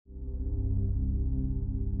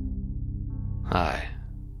Hi,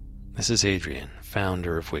 this is Adrian,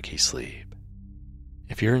 founder of Wikisleep.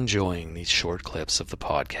 If you're enjoying these short clips of the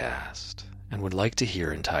podcast and would like to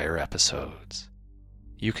hear entire episodes,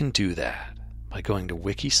 you can do that by going to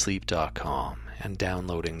wikisleep.com and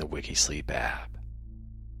downloading the Wikisleep app.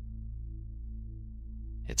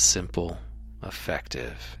 It's simple,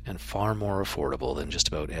 effective, and far more affordable than just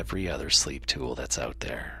about every other sleep tool that's out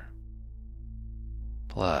there.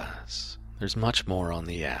 Plus, there's much more on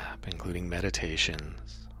the app, including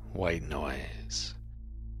meditations, white noise,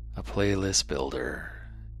 a playlist builder,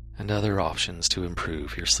 and other options to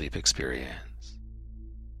improve your sleep experience.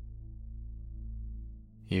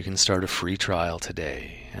 You can start a free trial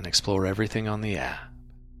today and explore everything on the app.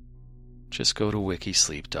 Just go to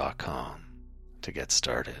wikisleep.com to get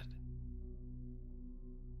started.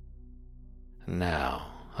 Now,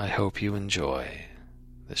 I hope you enjoy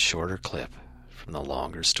this shorter clip from the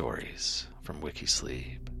longer stories from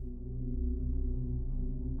Wikisleep.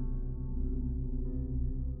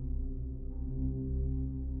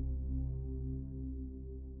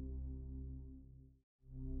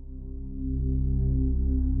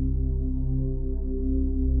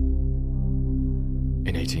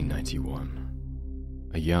 In 1891,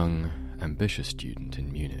 a young, ambitious student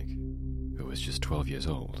in Munich, who was just 12 years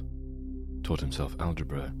old, taught himself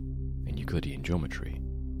algebra and Euclidean geometry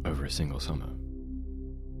over a single summer.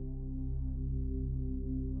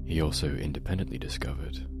 He also independently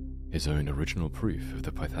discovered his own original proof of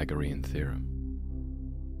the Pythagorean theorem,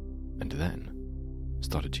 and then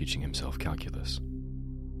started teaching himself calculus.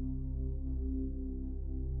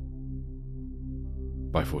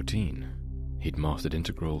 By 14, he'd mastered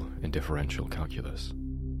integral and differential calculus.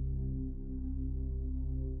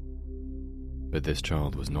 But this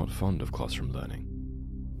child was not fond of classroom learning,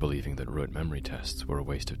 believing that rote memory tests were a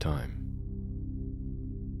waste of time.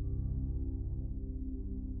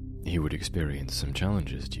 He would experience some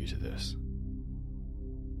challenges due to this.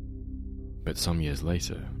 But some years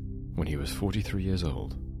later, when he was 43 years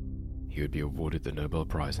old, he would be awarded the Nobel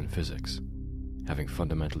Prize in Physics, having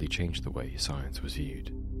fundamentally changed the way science was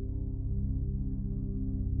viewed.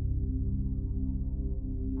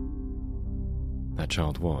 That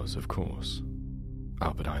child was, of course,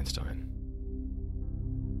 Albert Einstein.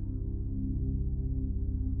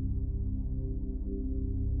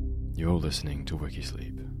 You're listening to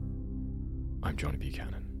Wikisleep. I'm Johnny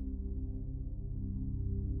Buchanan.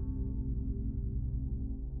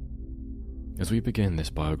 As we begin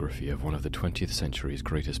this biography of one of the 20th century's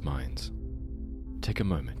greatest minds, take a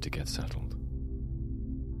moment to get settled.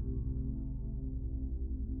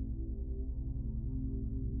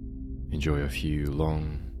 Enjoy a few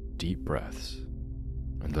long, deep breaths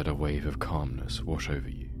and let a wave of calmness wash over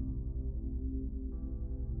you.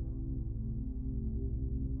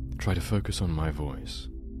 Try to focus on my voice,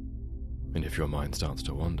 and if your mind starts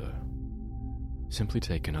to wander, simply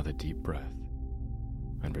take another deep breath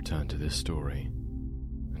and return to this story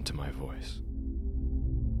and to my voice.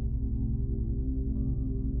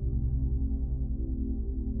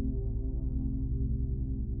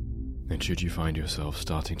 And should you find yourself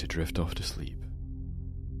starting to drift off to sleep,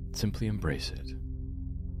 simply embrace it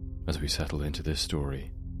as we settle into this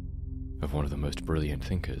story of one of the most brilliant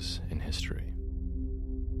thinkers in history.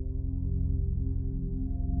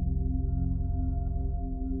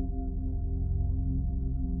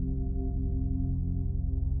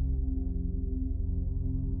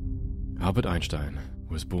 Albert Einstein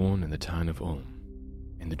was born in the town of Ulm,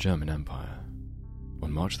 in the German Empire,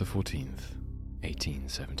 on March the 14th,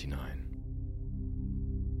 1879.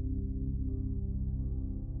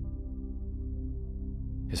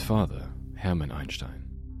 His father, Hermann Einstein,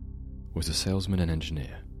 was a salesman and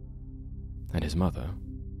engineer, and his mother,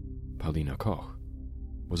 Paulina Koch,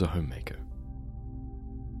 was a homemaker.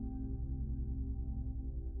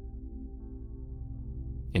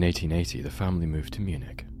 In 1880, the family moved to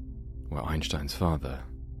Munich, where Einstein's father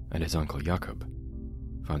and his uncle Jakob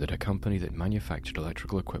founded a company that manufactured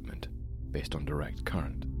electrical equipment based on direct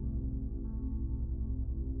current.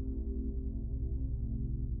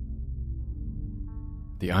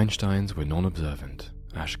 The Einsteins were non-observant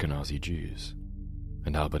Ashkenazi Jews,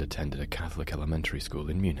 and Albert attended a Catholic elementary school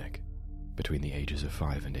in Munich between the ages of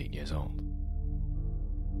 5 and 8 years old.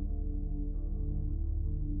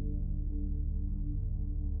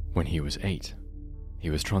 When he was 8, he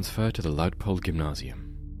was transferred to the Lautpold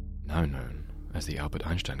Gymnasium, now known as the Albert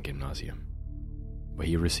Einstein Gymnasium, where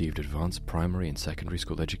he received advanced primary and secondary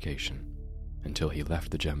school education until he left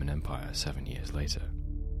the German Empire 7 years later.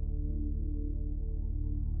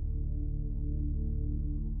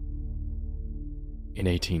 In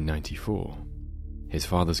 1894, His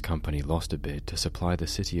father's company lost a bid to supply the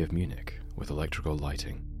city of Munich with electrical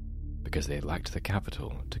lighting because they lacked the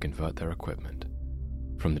capital to convert their equipment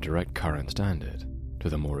from the direct current standard to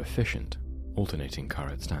the more efficient alternating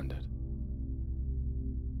current standard.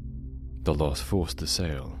 The loss forced the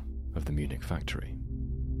sale of the Munich factory.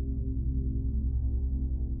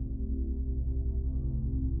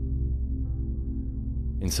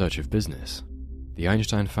 In search of business, the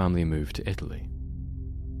Einstein family moved to Italy.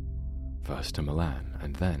 First to Milan,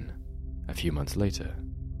 and then, a few months later,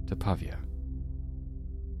 to Pavia.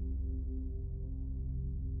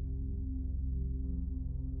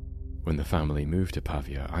 When the family moved to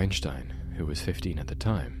Pavia, Einstein, who was 15 at the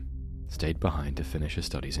time, stayed behind to finish his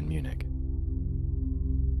studies in Munich.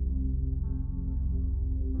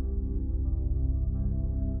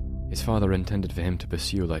 His father intended for him to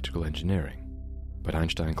pursue electrical engineering, but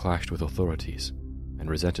Einstein clashed with authorities and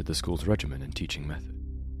resented the school's regimen and teaching method.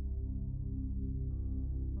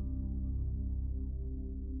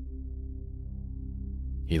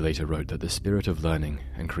 He later wrote that the spirit of learning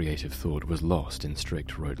and creative thought was lost in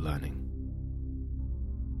strict rote learning.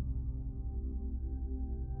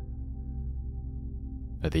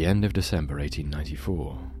 At the end of December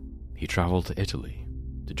 1894, he traveled to Italy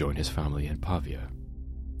to join his family in Pavia,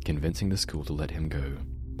 convincing the school to let him go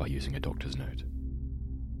by using a doctor's note.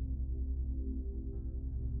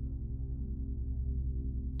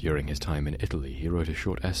 During his time in Italy, he wrote a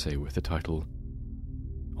short essay with the title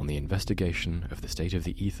 "On the Investigation of the State of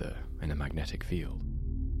the Ether in a Magnetic Field."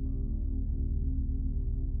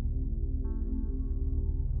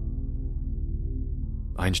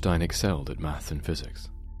 Einstein excelled at maths and physics,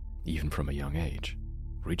 even from a young age,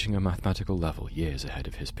 reaching a mathematical level years ahead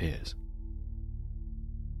of his peers.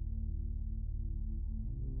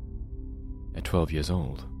 At 12 years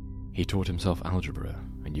old, he taught himself algebra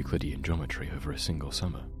and Euclidean geometry over a single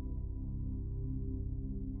summer.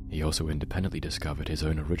 He also independently discovered his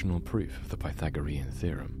own original proof of the Pythagorean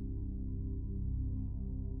theorem.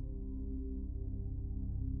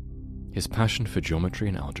 His passion for geometry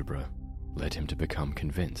and algebra led him to become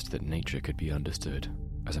convinced that nature could be understood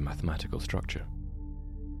as a mathematical structure.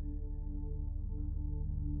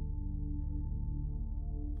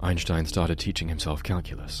 Einstein started teaching himself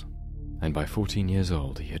calculus, and by 14 years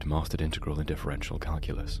old he had mastered integral and differential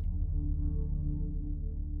calculus.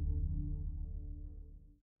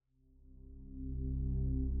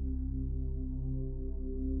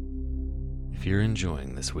 If you're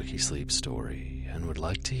enjoying this WikiSleep story and would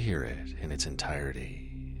like to hear it in its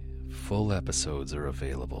entirety, full episodes are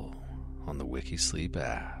available on the WikiSleep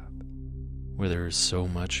app, where there is so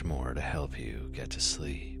much more to help you get to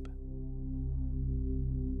sleep.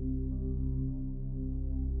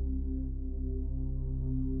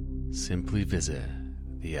 Simply visit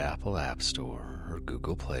the Apple App Store or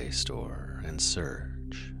Google Play Store and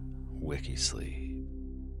search WikiSleep.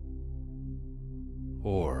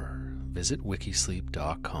 Or visit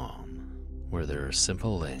wikisleep.com, where there are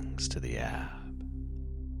simple links to the app.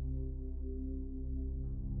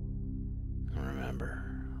 And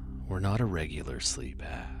remember, we're not a regular sleep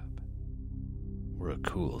app. We're a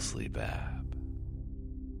cool sleep app.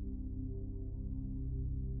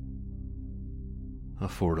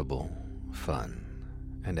 Affordable, fun,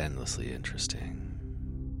 and endlessly interesting.